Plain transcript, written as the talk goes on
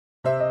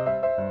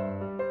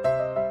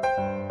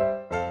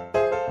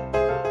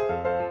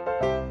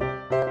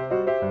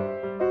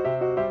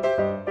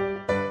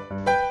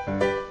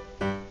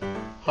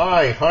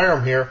Hi,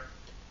 Hiram here.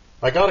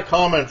 I got a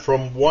comment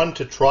from one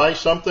to try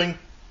something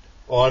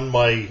on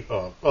my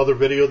other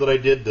video that I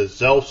did, the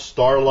Zelph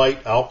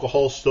StarLyte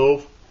Alcohol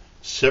Stove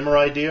simmer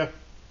idea.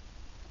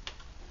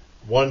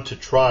 One to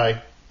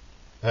try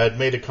had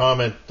made a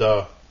comment,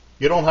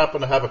 you don't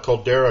happen to have a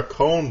Caldera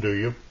Cone, do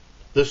you?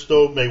 This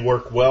stove may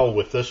work well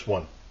with this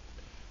one.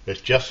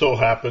 It just so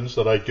happens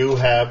that I do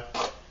have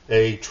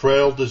a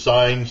Trail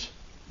Design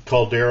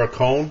Caldera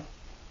Cone.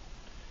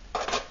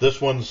 This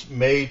one's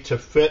made to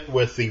fit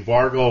with the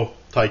Vargo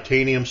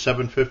titanium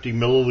 750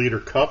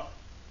 milliliter cup,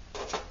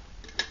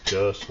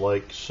 just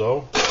like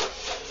so.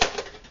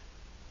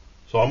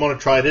 So I'm going to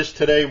try this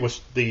today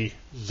with the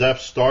Zelph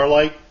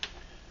StarLyte.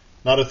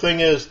 Now the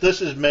thing is,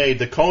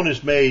 the cone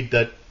is made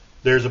that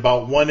there's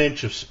about 1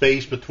 inch of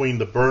space between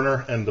the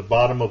burner and the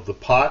bottom of the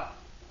pot,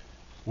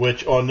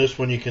 which on this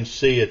one you can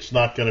see it's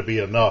not going to be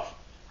enough.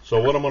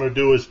 So what I'm going to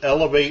do is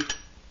elevate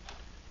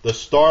the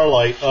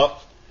StarLyte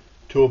up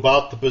to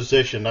about the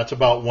position, that's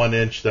about 1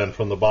 inch then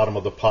from the bottom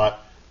of the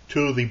pot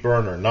to the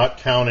burner, not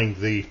counting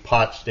the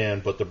pot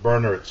stand but the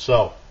burner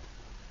itself.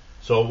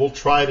 So we'll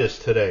try this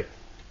today.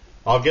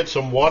 I'll get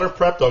some water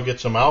prepped, I'll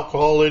get some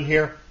alcohol in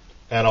here,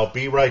 and I'll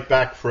be right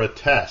back for a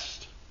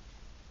test.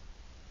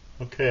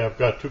 Okay, I've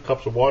got 2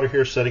 cups of water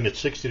here setting at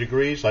 60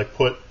 degrees. I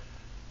put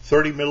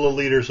 30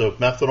 milliliters of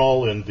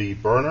methanol in the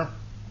burner.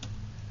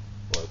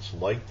 Let's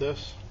light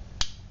this.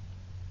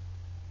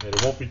 And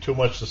it won't be too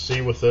much to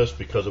see with this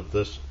because of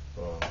this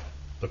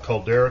the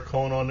Caldera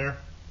Cone on there.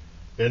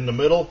 In the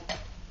middle,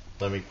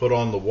 let me put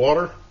on the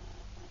water.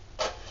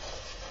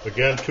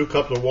 Again, 2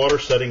 cups of water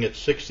setting at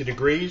 60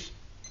 degrees.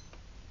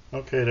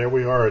 Okay, there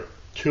we are at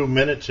 2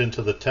 minutes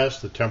into the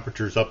test. The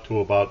temperature's up to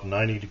about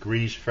 90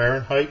 degrees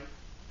Fahrenheit.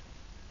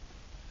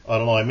 I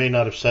don't know, I may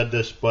not have said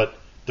this, but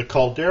the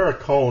Caldera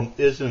Cone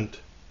isn't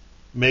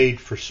made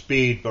for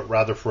speed, but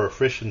rather for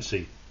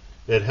efficiency.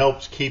 It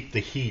helps keep the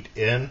heat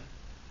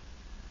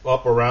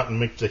up around and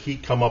makes the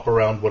heat come up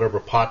around whatever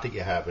pot that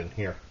you have in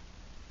here,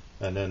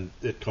 and then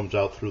it comes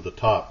out through the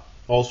top.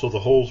 Also,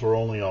 the holes are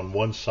only on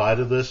one side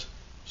of this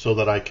so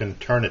that I can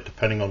turn it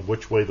depending on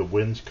which way the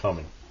wind's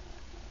coming.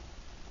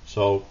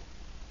 So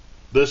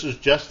this is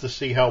just to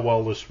see how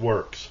well this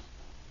works,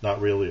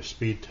 not really a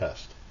speed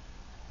test.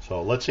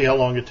 So let's see how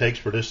long it takes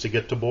for this to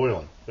get to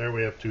boiling. There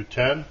we have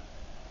 210,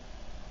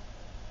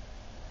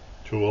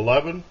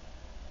 211,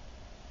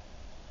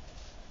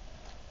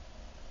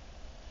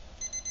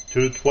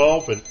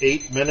 212 in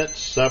 8 minutes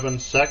 7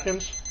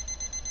 seconds.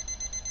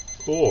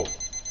 Cool.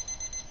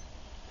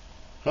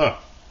 Huh.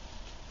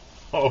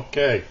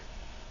 Okay.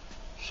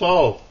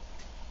 So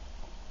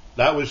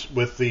that was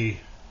with the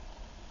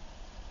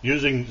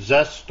using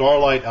Zelph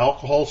StarLyte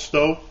Alcohol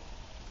Stove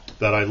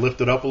that I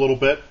lifted up a little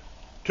bit.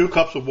 2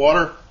 cups of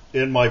water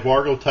in my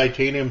Vargo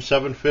titanium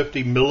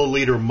 750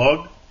 milliliter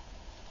mug.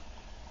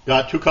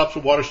 Got 2 cups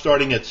of water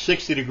starting at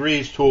 60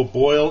 degrees to a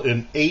boil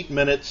in 8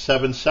 minutes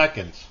 7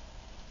 seconds.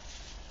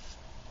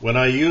 When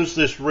I used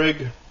this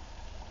rig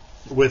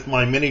with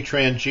my mini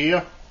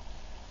Trangia,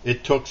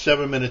 it took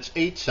 7 minutes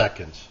 8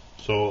 seconds,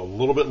 so a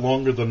little bit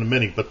longer than the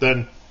mini, but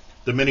then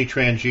the mini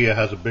Trangia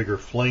has a bigger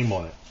flame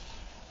on it.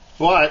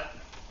 But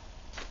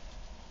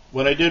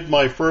when I did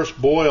my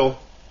first boil,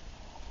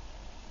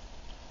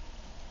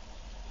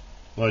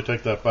 well, I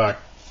take that back.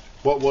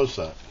 What was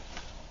that?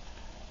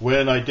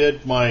 When I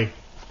did my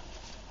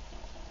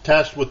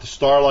test with the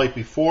StarLyte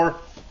before,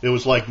 it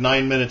was like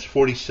 9 minutes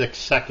 46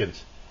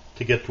 seconds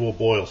to get to a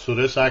boil. So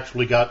this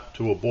actually got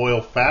to a boil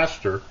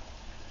faster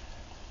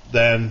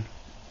than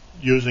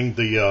using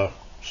the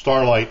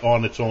StarLyte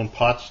on its own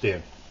pot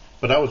stand.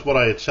 But that was what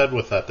I had said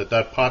with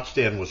that pot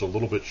stand was a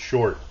little bit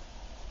short.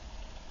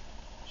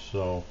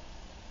 So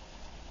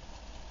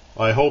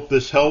I hope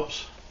this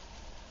helps.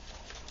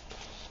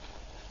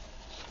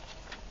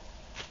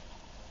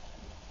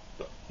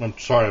 I'm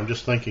sorry, I'm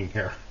just thinking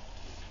here.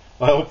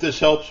 I hope this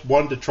helps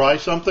one to try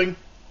something.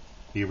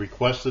 He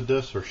requested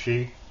this, or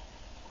she.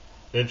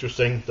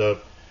 Interesting.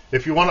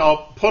 If you want,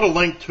 I'll put a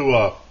link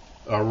to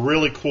a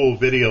really cool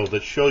video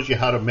that shows you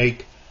how to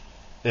make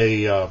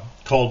a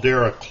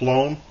Caldera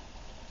Clone.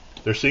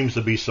 There seems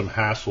to be some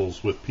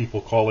hassles with people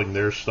calling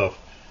their stuff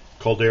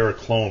Caldera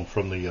Clone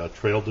from the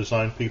Trail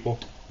Design people.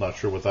 Not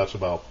sure what that's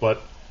about,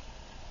 but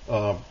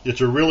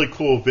it's a really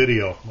cool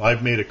video.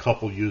 I've made a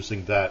couple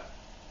using that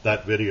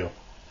video.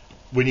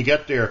 When you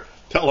get there,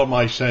 tell them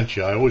I sent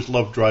you. I always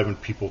love driving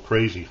people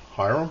crazy.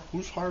 Hiram?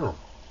 Who's Hiram?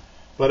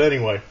 But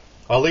anyway,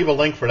 I'll leave a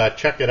link for that.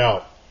 Check it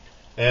out.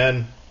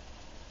 And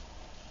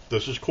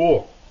this is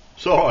cool.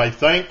 So I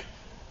thank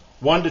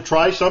one to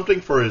try something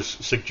for his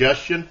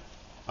suggestion.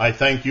 I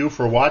thank you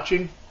for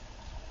watching.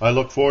 I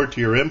look forward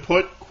to your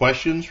input,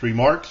 questions,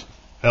 remarks,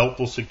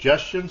 helpful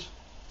suggestions.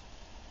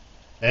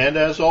 And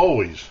as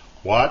always,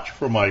 watch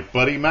for my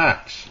buddy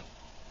Max.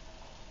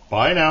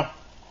 Bye now.